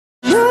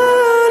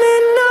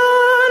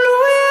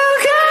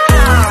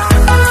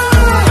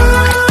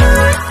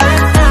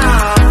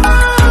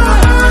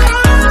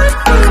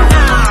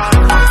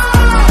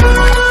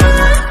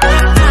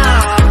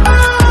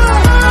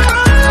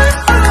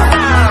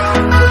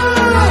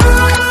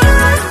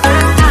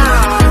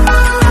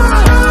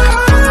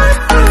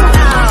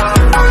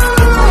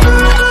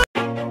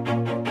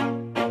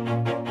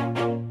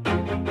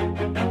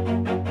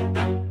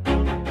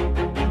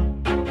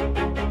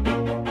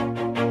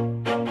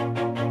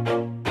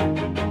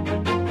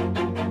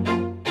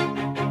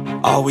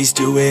Always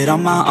do it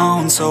on my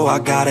own, so I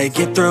gotta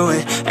get through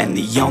it. And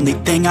the only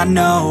thing I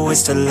know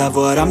is to love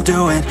what I'm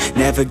doing.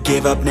 Never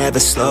give up, never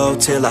slow,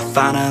 till I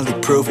finally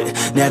prove it.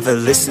 Never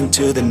listen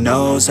to the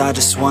no's, I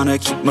just wanna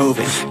keep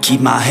moving.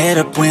 Keep my head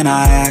up when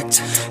I act,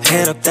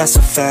 head up, that's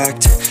a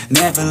fact.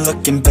 Never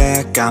looking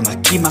back, I'ma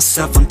keep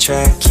myself on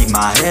track. Keep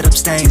my head up,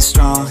 staying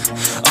strong,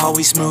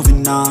 always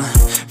moving on.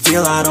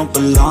 Feel I don't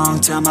belong,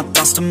 tell my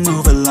thoughts to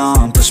move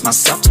along. Push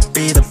myself to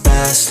be the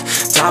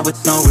best, die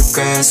with no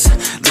regrets.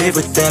 Live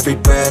with every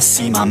breath,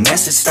 see my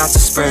message start to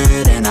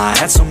spread. And I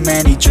had so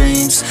many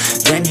dreams,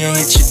 then you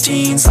hit your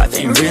teens. Life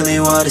ain't really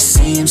what it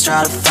seems,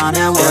 try to find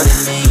out what it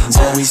means.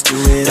 Always do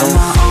it on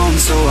my own,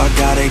 so I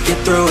gotta get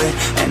through it.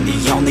 And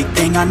the only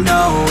thing I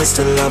know is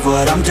to love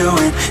what I'm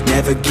doing.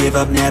 Never give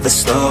up, never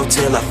slow,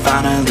 till I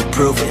finally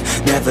prove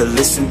it. Never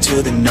listen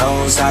to the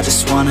no's, I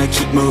just wanna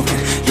keep moving.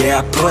 Yeah,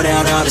 I put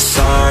out all this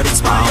art,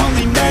 it's my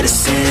only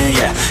medicine.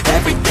 Yeah,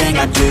 everything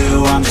I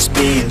do, I'm just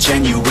being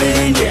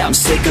genuine. Yeah, I'm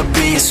sick of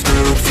being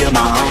screwed, feel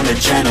my own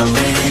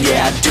adrenaline.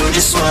 Yeah, I do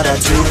just what I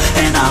do,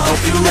 and I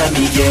hope you let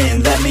me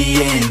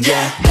in,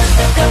 yeah.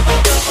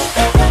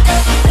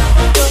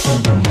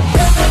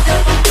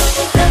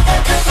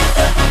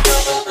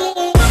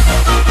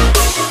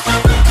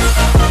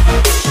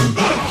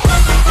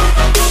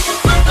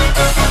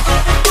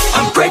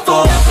 I'm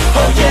grateful,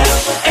 oh yeah,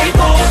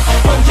 able,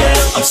 oh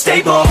yeah, I'm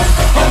stable,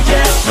 oh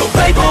yeah, no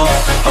label,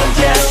 oh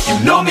yeah,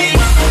 you know me,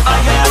 I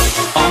have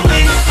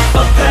only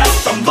a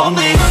path, I'm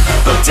lonely,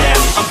 but damn,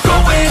 I'm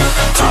going to win.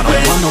 I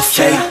don't want no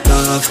fake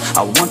love,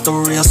 I want the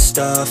real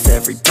stuff.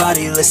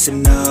 Everybody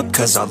listen up,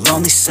 cause I'll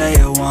only say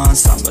it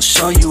once. I'm gonna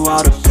show you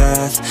all the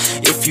path,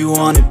 if you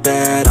want it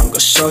bad. I'm gonna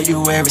show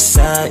you where it's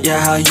at, yeah,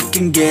 how you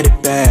can get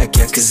it back.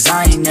 Yeah, cause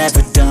I ain't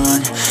never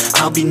done,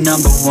 I'll be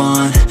number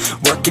one.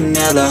 Working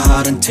hella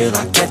hard until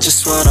I get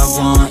just what I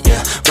want,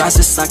 yeah.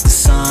 Rises like the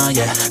sun,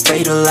 yeah,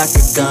 fatal like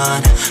a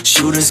gun.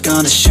 Shooter's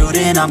gonna shoot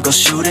and I'm gonna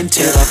shoot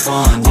until I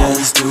won, yeah.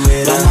 Always do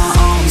it on my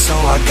own, so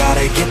I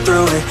gotta get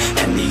through it.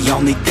 And the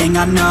only thing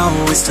I know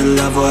is to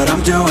love what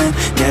I'm doing.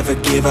 Never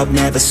give up,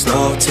 never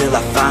slow, till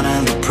I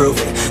finally prove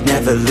it.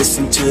 Never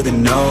listen to the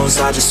no's,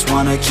 I just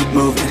wanna keep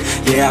moving.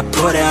 Yeah, I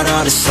put out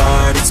all this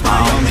art, it's my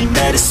only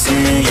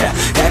medicine. Yeah,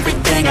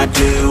 everything I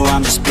do,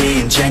 I'm just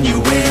being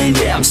genuine.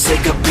 Yeah, I'm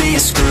sick of being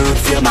screwed,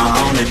 feel my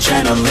own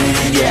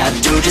adrenaline. Yeah, I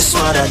do just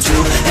what I do,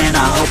 and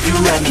I hope you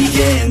let me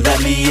in,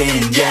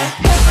 yeah.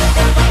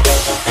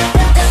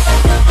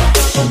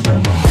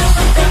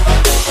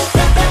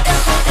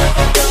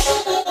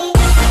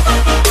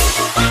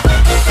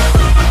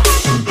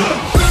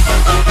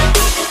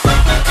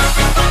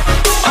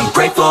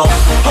 Grateful,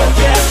 oh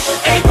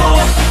yeah, able,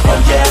 oh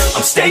yeah,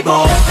 I'm stable,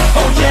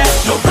 oh yeah,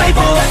 no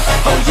label,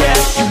 oh yeah,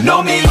 you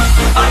know me,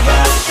 I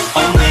have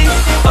only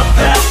a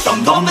path,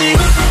 I'm lonely,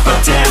 but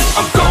damn,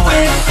 I'm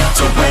going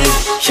to win,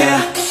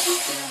 yeah.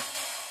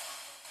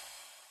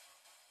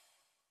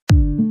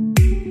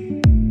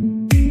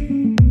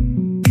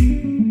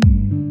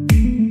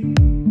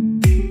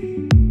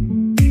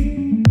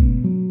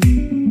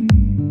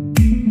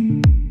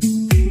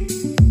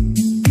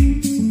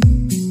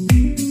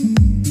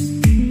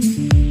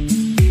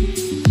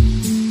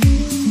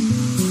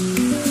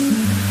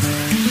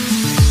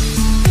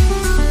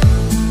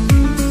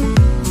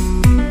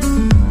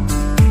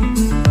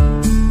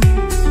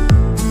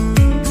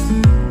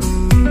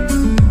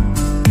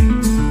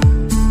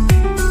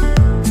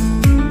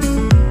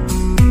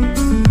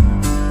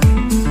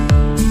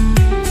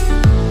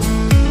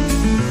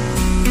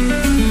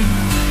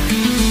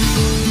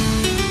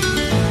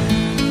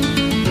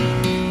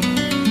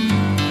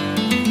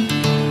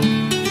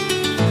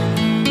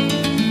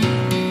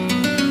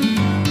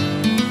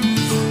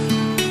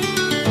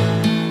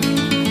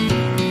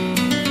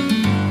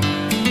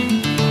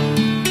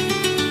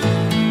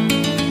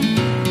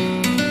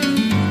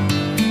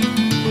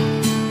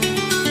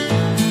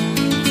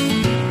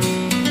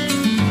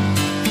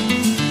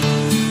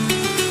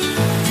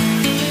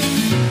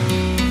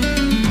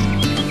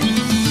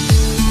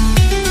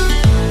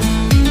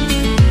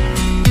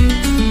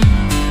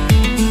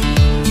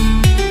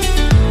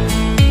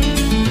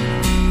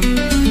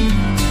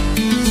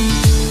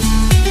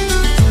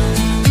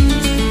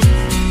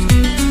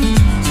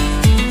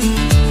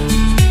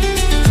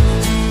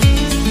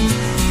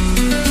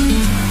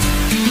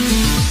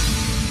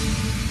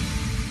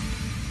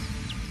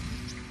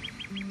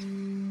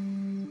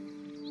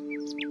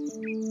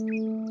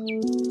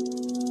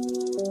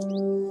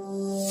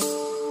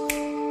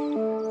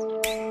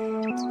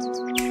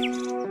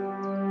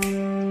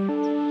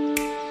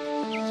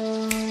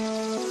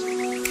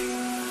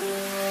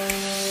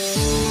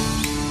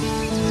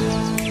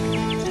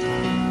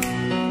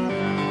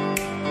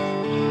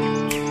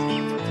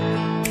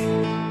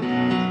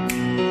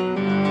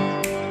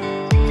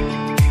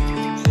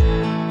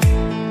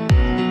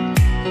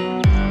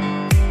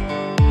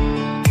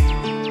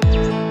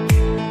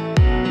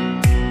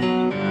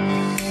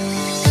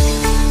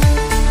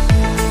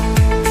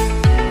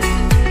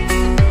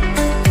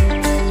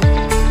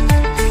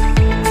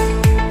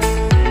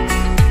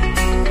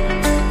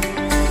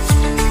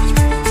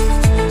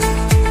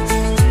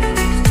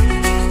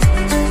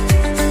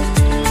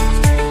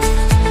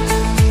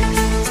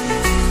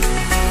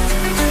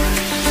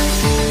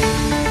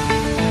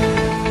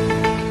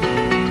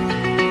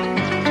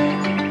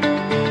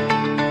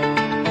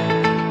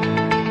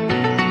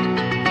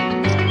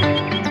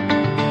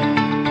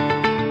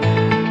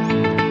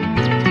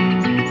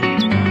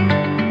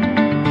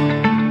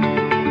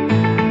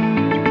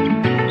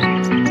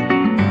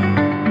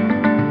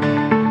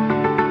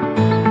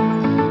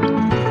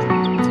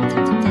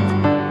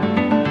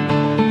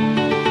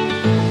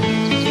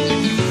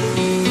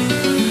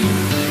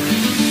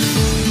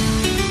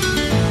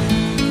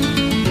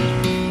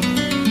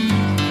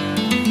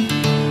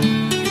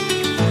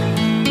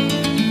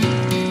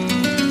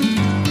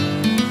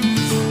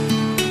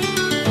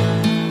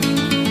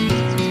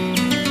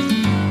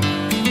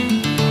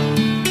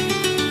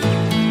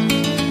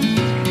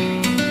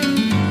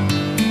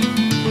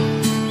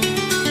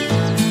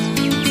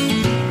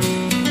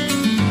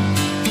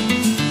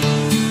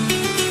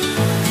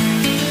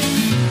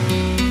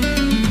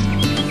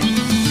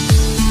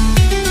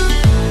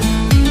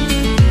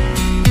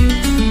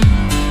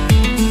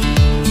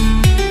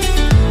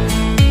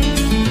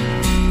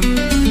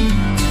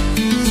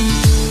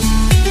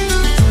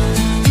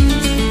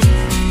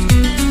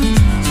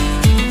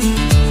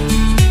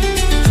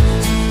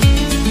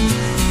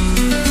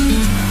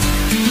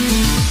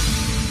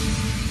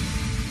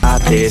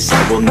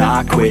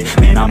 not quit.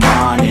 Man, I'm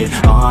on it,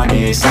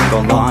 honest, I'm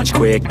gon' launch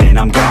quick, then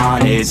I'm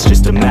gone. It's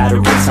just a matter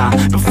of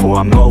time before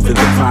I'm over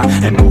the climb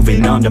and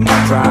moving under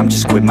my prime.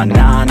 Just quit my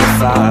 9 to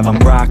 5, I'm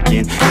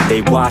rocking, and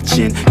they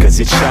watching, cause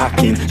it's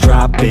shocking.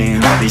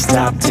 Dropping all these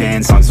top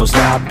 10 songs, no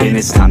stopping.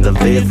 It's time to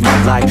live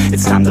my life,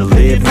 it's time to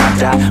live, not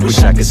die. Wish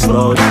I could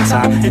slow down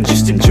time and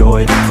just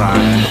enjoy the climb.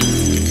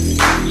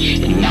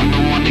 And I'm the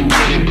one to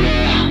get it, bro.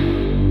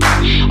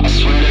 I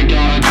swear to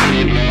God I get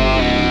it,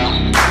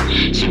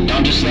 bro. So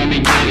don't just let me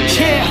get it.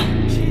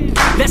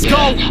 Yeah, let's go.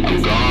 I'm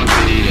gon'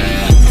 get it, yeah.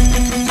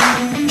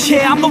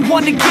 Yeah, I'm the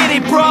one to get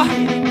it, bro.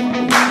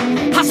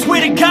 I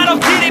swear to God I'll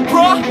get it,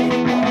 bro.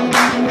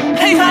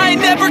 Hey, I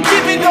ain't never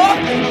giving up.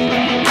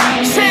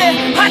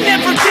 Yeah, I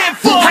never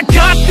give up. I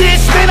got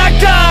this, man, I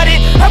got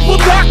it. I will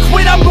not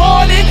quit, I'm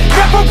on it.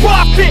 Never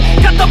off it.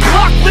 Got the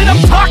block lit,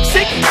 I'm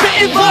toxic.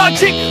 Spitting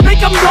logic, make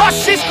them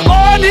nauseous.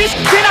 Honest,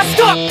 can I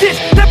stop this?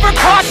 Never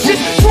cautious,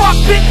 drop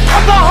it.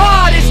 I'm the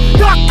hardest.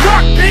 Knock,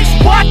 knock, bitch,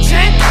 watch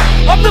it.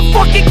 I'm the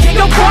fucking king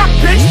of rock,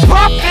 bitch.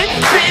 Profit,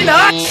 spitting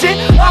hot shit.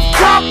 I'm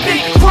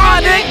topic,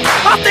 chronic.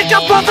 I think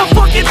I'm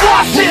motherfucking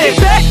lost it.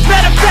 Back,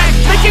 matter of fact,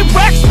 making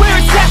racks where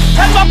it's at.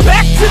 Have my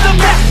back to the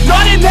mat,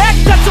 not an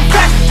act, that's a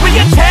fact. We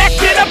attack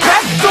in a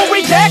pack, don't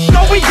react,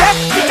 no react.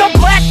 Think I'm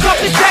black, off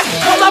his back,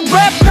 while I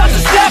rap, not a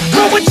step.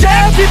 Throw a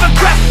jab, give a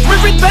crap.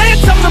 We're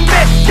advanced, I'm the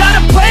man. Got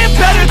a plan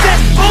better than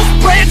most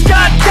brands.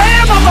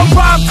 Goddamn, I'm a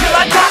rhyme till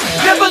I die.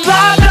 Never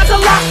lie, that's a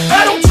lie.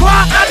 I don't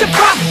try, I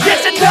defy.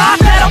 Yes and not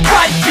that I'm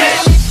right,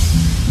 yeah.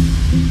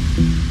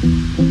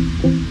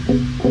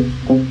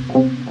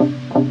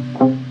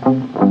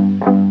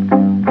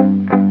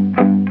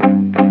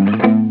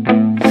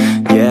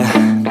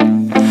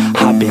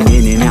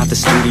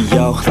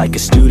 Like a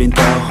student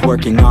though,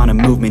 working on a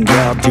movement,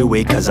 yeah, I'll do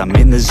it cause I'm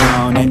in the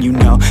zone. And you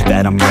know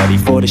that I'm ready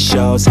for the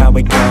shows. How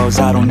it goes,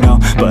 I don't know,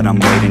 but I'm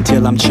waiting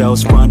till I'm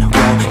chose. Front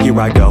row, here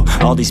I go.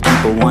 All these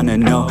people wanna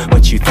know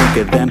what you think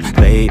of them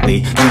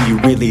lately. Do you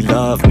really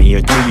love me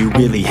or do you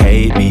really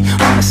hate me?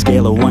 On a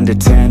scale of 1 to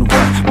 10,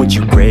 what would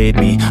you grade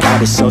me? All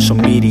this social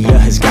media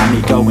has got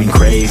me going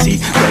crazy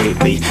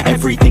lately.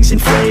 Everything's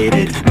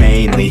inflated,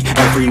 mainly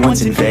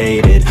everyone's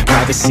invaded.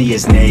 Privacy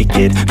is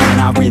naked, man,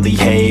 I really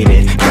hate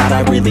it. God,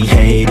 I really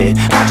hate it.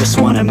 I just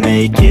wanna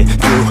make it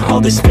through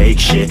all this fake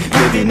shit.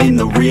 Living in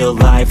the real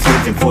life,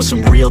 living for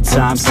some real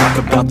times. Talk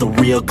about the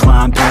real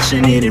climb,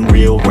 passionate in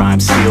real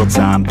rhymes. Steal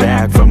time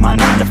back from my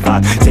 9 to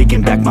 5,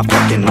 taking back my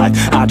fucking life.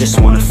 I just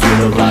wanna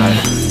feel alive.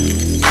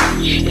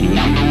 And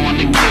I'm the one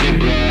to get it,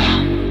 bro.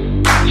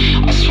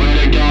 I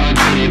swear to God I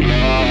get it,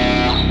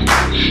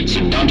 bro. So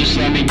don't just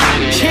let me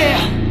get it.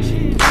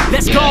 Yeah,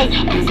 let's go.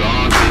 I'm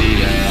gon' get it,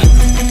 yeah.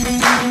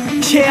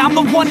 Yeah, I'm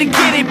the one to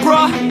get it,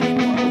 bro.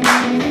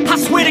 I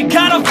swear to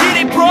God I'll get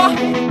it, bro.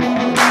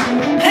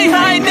 Hey,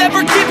 I ain't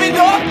never giving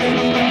up.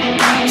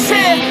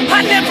 Yeah, I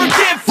never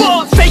give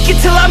up. Fake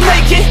it till I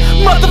make it.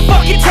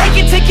 Motherfucking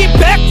take it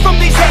back from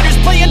these haters.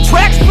 Playing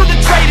tracks for the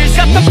traitors.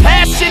 Got the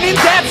passion and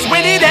that's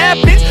when it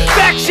happens.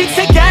 Factions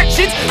take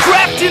actions,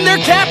 drafting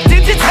their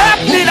captains. It's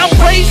happening, I'm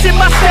raising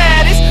my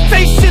status.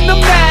 Facing the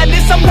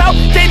madness, I'm out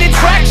gaining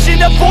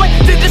traction. Avoid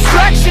the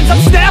distractions, I'm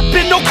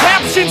snapping, no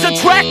captions.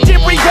 Attracting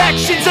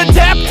reactions,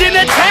 adapting,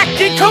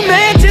 attacking,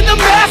 commanding the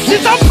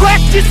masses. I'm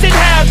practicing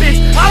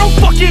habits, I don't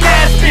fucking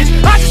ask bitch.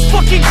 I just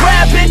fucking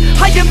grab it,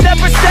 I am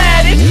never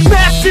static.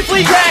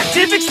 Massively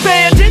active,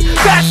 expanding,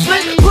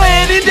 backslid,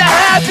 planning to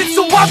have it.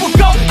 So I will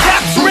go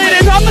capture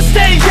it and I'ma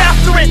stay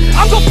after it.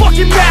 I'm gon'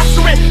 fucking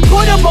master it,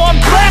 put them on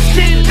blast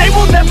it. They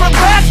will never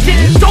last it,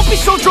 don't be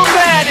so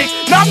dramatic.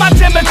 Not my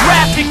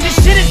demographic, this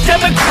shit is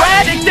democratic.